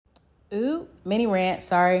Ooh, mini rant.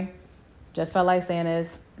 Sorry. Just felt like saying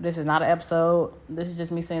this. This is not an episode. This is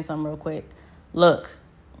just me saying something real quick. Look,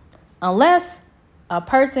 unless a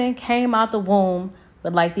person came out the womb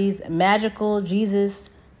with like these magical Jesus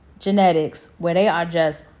genetics where they are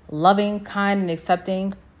just loving, kind, and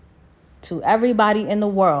accepting to everybody in the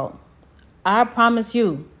world, I promise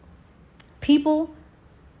you, people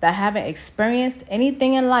that haven't experienced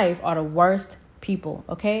anything in life are the worst people,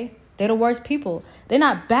 okay? They're the worst people. They're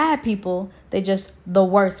not bad people. They're just the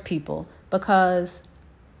worst people because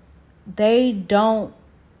they don't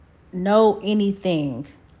know anything.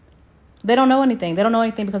 They don't know anything. They don't know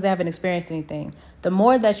anything because they haven't experienced anything. The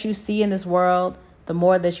more that you see in this world, the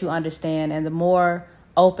more that you understand and the more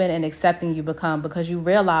open and accepting you become because you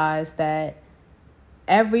realize that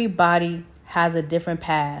everybody has a different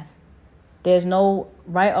path. There's no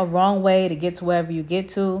right or wrong way to get to wherever you get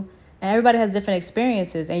to. And everybody has different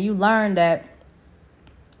experiences. And you learn that,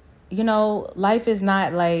 life is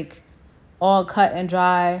not like all cut and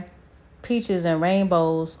dry, peaches and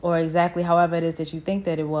rainbows, or exactly however it is that you think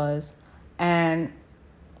that it was. And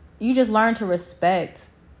you just learn to respect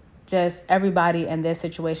just everybody and their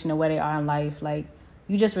situation and where they are in life. Like,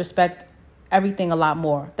 you just respect everything a lot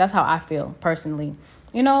more. That's how I feel personally.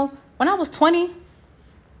 When I was 20,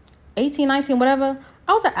 18, 19, whatever,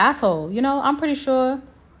 I was an asshole. I'm pretty sure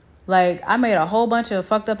like I made a whole bunch of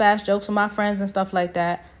fucked up ass jokes with my friends and stuff like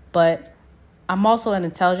that. But I'm also an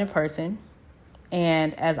intelligent person.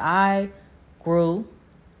 And as I grew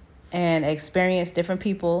and experienced different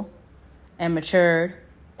people and matured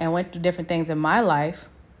and went through different things in my life,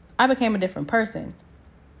 I became a different person.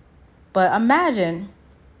 But imagine,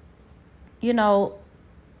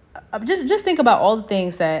 just think about all the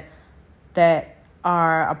things that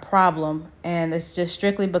are a problem, and it's just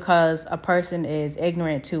strictly because a person is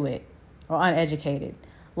ignorant to it or uneducated.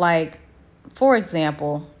 Like, for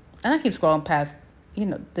example, and I keep scrolling past,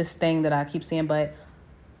 this thing that I keep seeing, but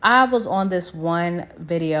I was on this one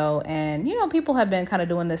video and, people have been kind of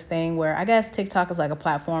doing this thing where I guess TikTok is like a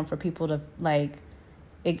platform for people to I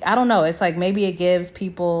don't know. It's like maybe it gives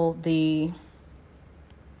people the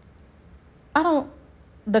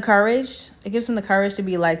courage. It gives them the courage to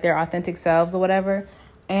be like their authentic selves or whatever.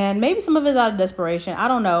 And maybe some of it's out of desperation. I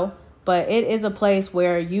don't know. But it is a place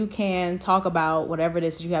where you can talk about whatever it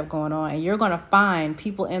is you have going on. And you're going to find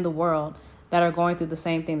people in the world that are going through the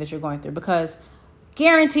same thing that you're going through. Because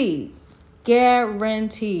guaranteed,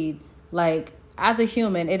 like as a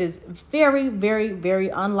human, it is very, very, very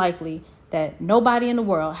unlikely that nobody in the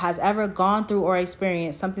world has ever gone through or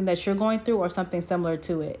experienced something that you're going through or something similar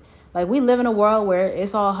to it. Like, we live in a world where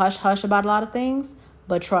it's all hush hush about a lot of things,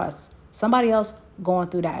 but trust, somebody else going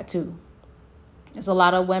through that too. There's a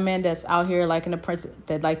lot of women that's out here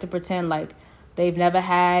that like to pretend like they've never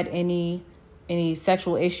had any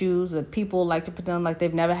sexual issues. Or people like to pretend like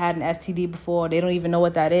they've never had an STD before. They don't even know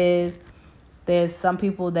what that is. There's some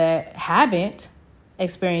people that haven't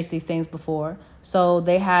experienced these things before, so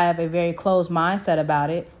they have a very closed mindset about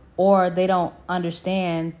it, or they don't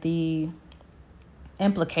understand the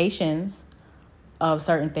implications of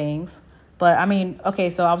certain things. But I mean, okay,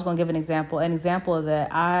 so I was going to give an example. An example is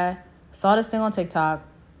that I saw this thing on TikTok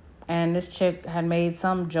and this chick had made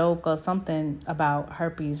some joke or something about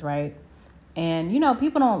herpes, right? And,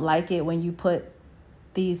 people don't like it when you put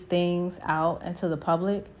these things out into the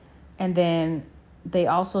public, and then they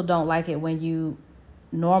also don't like it when you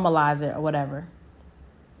normalize it or whatever.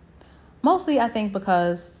 Mostly, I think,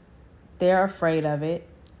 because they're afraid of it.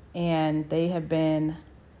 And they have been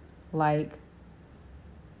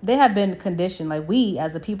conditioned, like we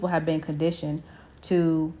as a people have been conditioned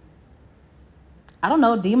to, I don't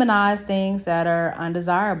know, demonize things that are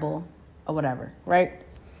undesirable or whatever, right?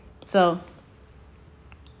 So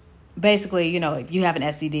basically, if you have an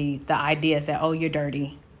STD, the idea is that, oh, you're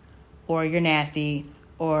dirty or you're nasty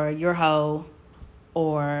or you're hoe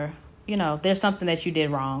or, there's something that you did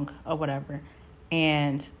wrong or whatever.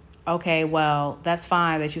 And okay, well, that's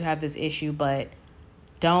fine that you have this issue, but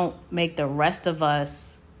don't make the rest of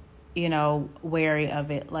us, aware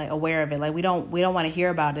of it. Like, we don't want to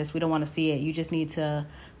hear about this. We don't want to see it. You just need to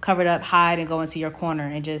cover it up, hide, and go into your corner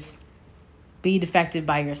and just be defective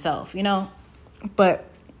by yourself, But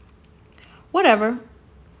whatever.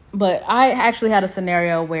 But I actually had a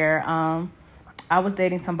scenario where I was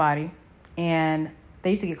dating somebody and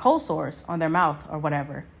they used to get cold sores on their mouth or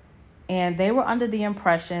whatever. And they were under the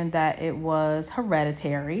impression that it was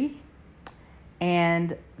hereditary.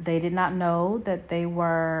 And they did not know that they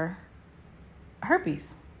were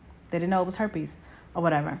herpes. They didn't know it was herpes or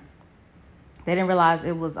whatever. They didn't realize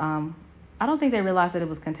it was, I don't think they realized that it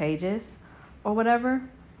was contagious or whatever.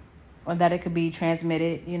 Or that it could be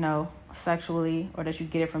transmitted, sexually, or that you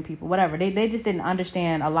get it from people, whatever. They just didn't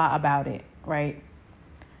understand a lot about it, right?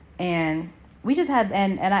 And we just had,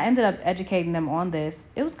 and I ended up educating them on this.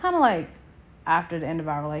 It was kind of like after the end of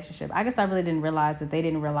our relationship. I guess I really didn't realize that they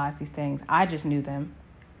didn't realize these things. I just knew them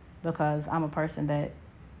because I'm a person that,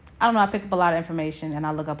 I don't know, I pick up a lot of information and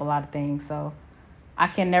I look up a lot of things. So I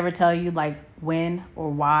can never tell you like when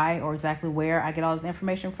or why or exactly where I get all this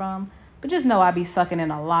information from. But just know I be sucking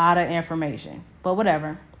in a lot of information. But whatever.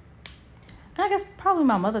 And I guess probably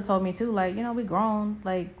my mother told me too, like, we grown.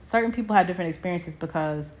 Like, certain people have different experiences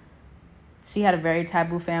because she had a very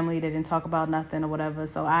taboo family that didn't talk about nothing or whatever.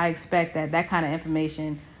 So I expect that kind of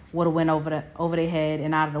information would have went over their head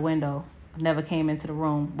and out of the window. Never came into the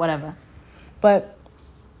room, whatever. But,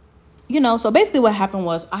 so basically what happened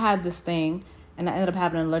was I had this thing and I ended up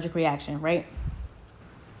having an allergic reaction, right?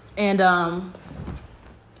 And I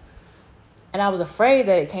was afraid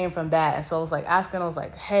that it came from that. And so I was like asking, I was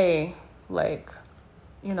like, hey, like,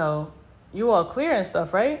 you all clear and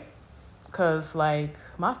stuff, right? Because, like,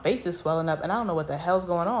 my face is swelling up and I don't know what the hell's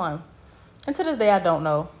going on. And to this day, I don't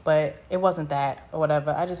know, but it wasn't that or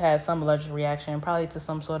whatever. I just had some allergic reaction, probably to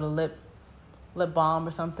some sort of lip balm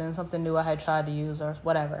or something new I had tried to use or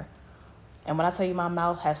whatever. And when I tell you my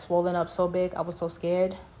mouth has swollen up so big, I was so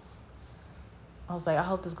scared. I was like, I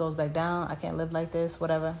hope this goes back down. I can't live like this,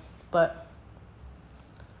 whatever. But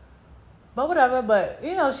whatever. But,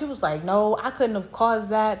 she was like, no, I couldn't have caused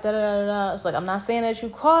that. Da, da, da, da. It's like, I'm not saying that you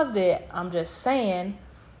caused it. I'm just saying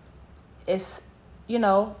it's,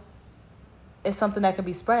 it's something that could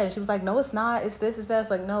be spread. And she was like, no, it's not. It's this, it's that. It's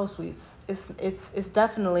like, no, sweets. It's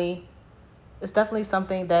definitely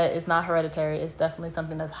something that is not hereditary. It's definitely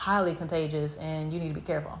something that's highly contagious and you need to be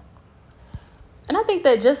careful. And I think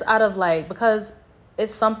that just out of because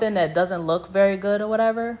it's something that doesn't look very good or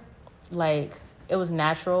whatever, like it was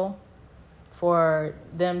natural for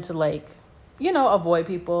them to avoid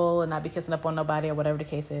people and not be kissing up on nobody or whatever the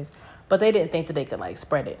case is. But they didn't think that they could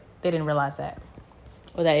spread it. They didn't realize that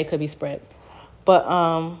or that it could be spread. But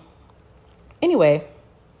anyway,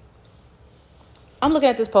 I'm looking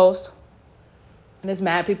at this post and there's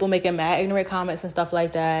mad people making mad ignorant comments and stuff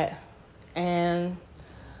like that. And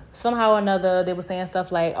somehow or another, they were saying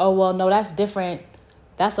stuff like, oh, well, no, that's different.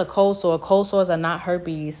 That's a cold sore. Cold sores are not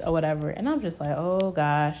herpes or whatever. And I'm just like, oh,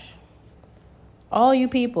 gosh. All you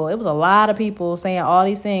people. It was a lot of people saying all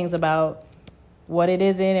these things about what it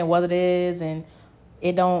isn't and what it is. And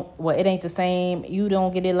it ain't the same. You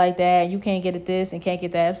don't get it like that. You can't get it this and can't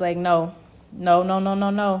get that. It's like, no.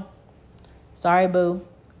 Sorry, boo.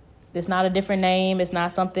 It's not a different name. It's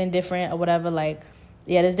not something different or whatever.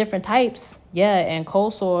 Yeah, there's different types. Yeah, and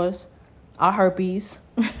cold sores are herpes.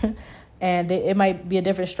 And it might be a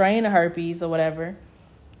different strain of herpes or whatever.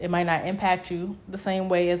 It might not impact you the same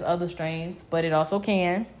way as other strains, but it also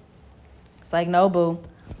can. It's like, no, boo.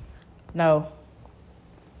 No,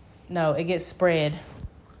 it gets spread.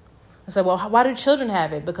 I said, well, why do children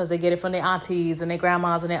have it? Because they get it from their aunties and their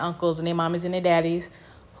grandmas and their uncles and their mommies and their daddies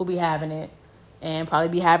who be having it. And probably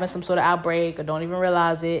be having some sort of outbreak or don't even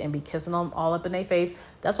realize it and be kissing them all up in their face.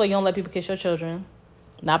 That's why you don't let people kiss your children.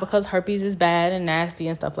 Not because herpes is bad and nasty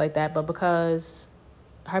and stuff like that, but because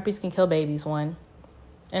herpes can kill babies, one.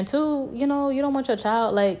 And two, you don't want your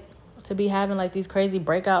child, to be having, these crazy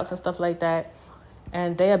breakouts and stuff like that.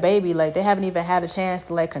 And they're a baby. They haven't even had a chance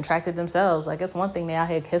to, contract it themselves. It's one thing they out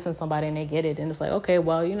here kissing somebody and they get it. And it's like, okay,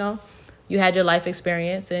 well, you had your life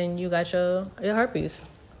experience and you got your herpes.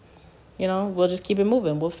 We'll just keep it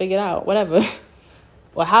moving. We'll figure it out, whatever.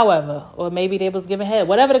 Or however, or maybe they was giving head.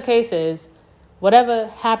 Whatever the case is, whatever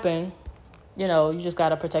happened, you just got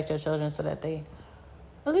to protect your children so that they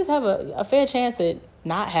at least have a fair chance at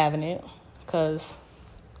not having it. Because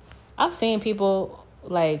I've seen people,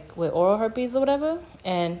 with oral herpes or whatever,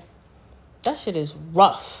 and that shit is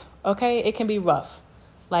rough, okay? It can be rough.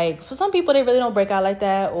 For some people, they really don't break out like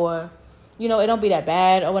that, or, it don't be that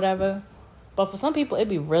bad or whatever. But for some people, it'd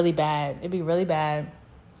be really bad. It'd be really bad.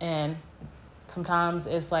 And sometimes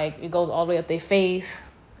it's it goes all the way up their face,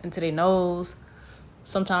 into their nose.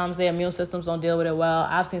 Sometimes their immune systems don't deal with it well.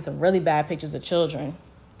 I've seen some really bad pictures of children,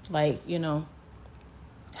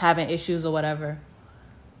 having issues or whatever.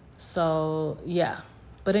 So, yeah.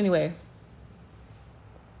 But anyway,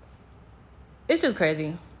 it's just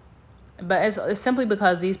crazy. But it's simply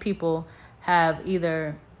because these people have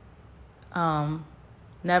either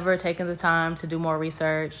never taken the time to do more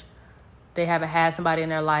research. They haven't had somebody in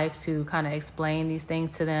their life to kind of explain these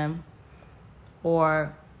things to them.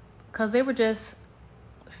 Or because they were just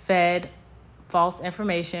fed false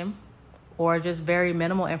information or just very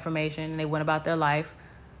minimal information. And they went about their life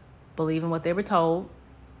believing what they were told.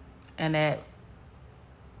 And that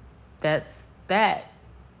that's that.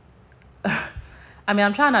 I mean,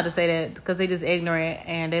 I'm trying not to say that because they just ignorant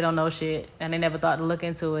and they don't know shit and they never thought to look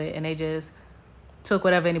into it and they just took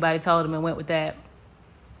whatever anybody told them and went with that.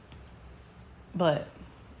 But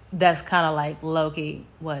that's kind of like low-key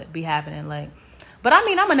what be happening. Like, but I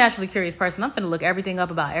mean, I'm a naturally curious person. I'm finna look everything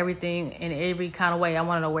up about everything in every kind of way. I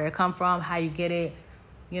want to know where it come from, how you get it,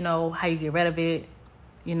 how you get rid of it,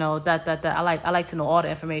 that. I like to know all the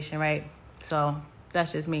information, right? So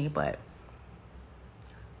that's just me. But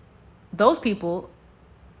those people,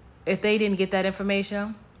 if they didn't get that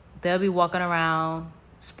information, they'll be walking around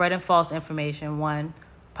spreading false information. One,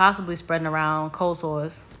 possibly spreading around cold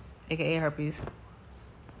sores, aka herpes.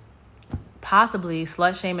 Possibly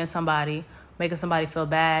slut shaming somebody, making somebody feel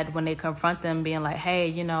bad when they confront them, being like,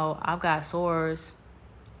 hey, I've got sores,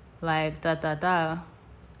 like,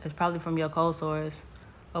 It's probably from your cold sores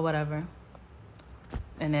or whatever.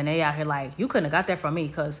 And then they out here like, you couldn't have got that from me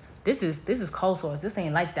because this is cold sores. This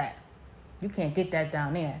ain't like that. You can't get that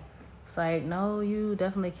down there. It's like, no, you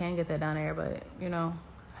definitely can get that down there, but,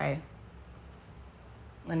 hey.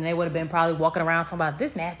 And they would have been probably walking around somebody,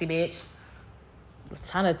 this nasty bitch. Was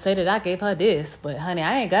trying to say that I gave her this, but honey,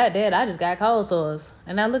 I ain't got that. I just got cold sores.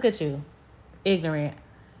 And now look at you. Ignorant,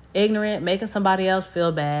 making somebody else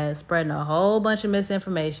feel bad, spreading a whole bunch of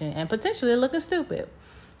misinformation, and potentially looking stupid.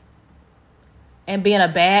 And being a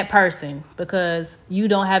bad person because you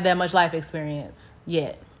don't have that much life experience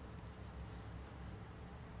yet.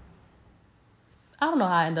 I don't know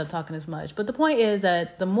how I end up talking this much, but the point is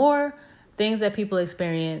that the more things that people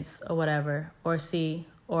experience or whatever, or see,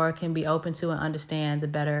 or can be open to and understand, the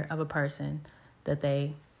better of a person that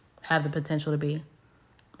they have the potential to be.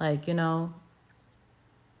 Like,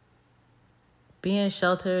 being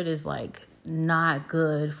sheltered is like not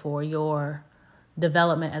good for your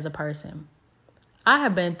development as a person. I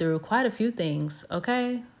have been through quite a few things,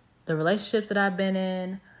 okay? The relationships that I've been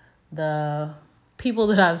in, the people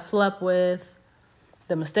that I've slept with,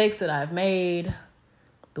 the mistakes that I've made,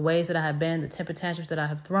 the ways that I have been, the temper tantrums that I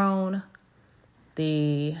have thrown,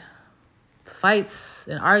 the fights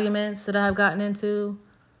and arguments that I have gotten into.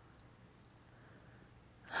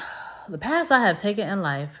 The paths I have taken in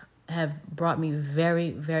life have brought me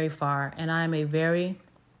very, very far. And I am a very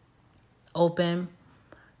open,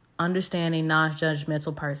 understanding,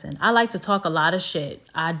 non-judgmental person. I like to talk a lot of shit.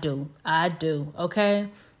 I do. Okay?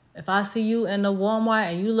 If I see you in the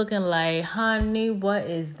Walmart and you looking like, honey, what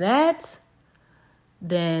is that?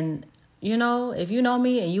 Then, if you know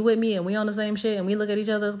me and you with me and we on the same shit and we look at each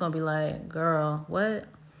other, it's going to be like, girl, what?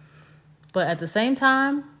 But at the same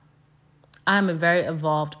time, I'm a very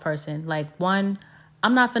evolved person. Like, one,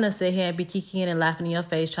 I'm not finna sit here and be kikiing and laughing in your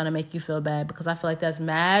face trying to make you feel bad because I feel like that's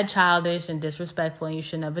mad childish and disrespectful and you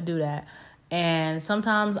should never do that. And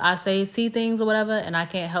sometimes I see things or whatever and I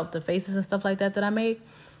can't help the faces and stuff like that I make.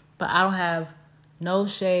 But I don't have no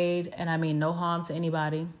shade and I mean no harm to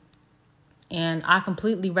anybody. And I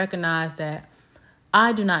completely recognize that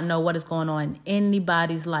I do not know what is going on in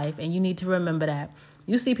anybody's life. And you need to remember that.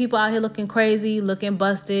 You see people out here looking crazy, looking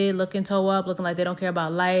busted, looking toe up, looking like they don't care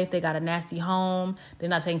about life. They got a nasty home. They're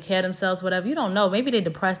not taking care of themselves, whatever. You don't know. Maybe they're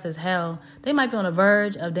depressed as hell. They might be on the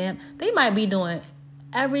verge of they might be doing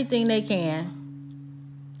everything they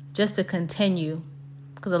can just to continue.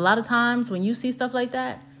 Because a lot of times when you see stuff like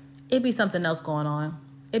that, it be something else going on.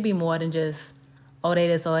 It be more than just, oh, they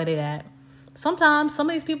this, oh, they that. Sometimes some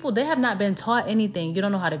of these people, they have not been taught anything. You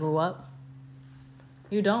don't know how to grow up.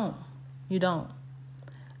 You don't.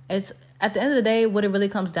 It's at the end of the day, what it really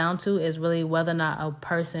comes down to is really whether or not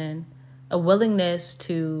a willingness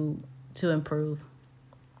to improve.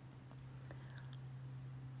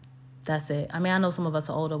 That's it. I mean, I know some of us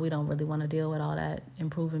are older. We don't really want to deal with all that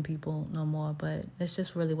improving people no more, but it's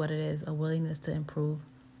just really what it is, a willingness to improve.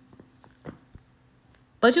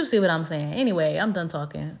 But you see what I'm saying. Anyway, I'm done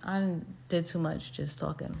talking. I did too much just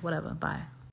talking. Whatever. Bye.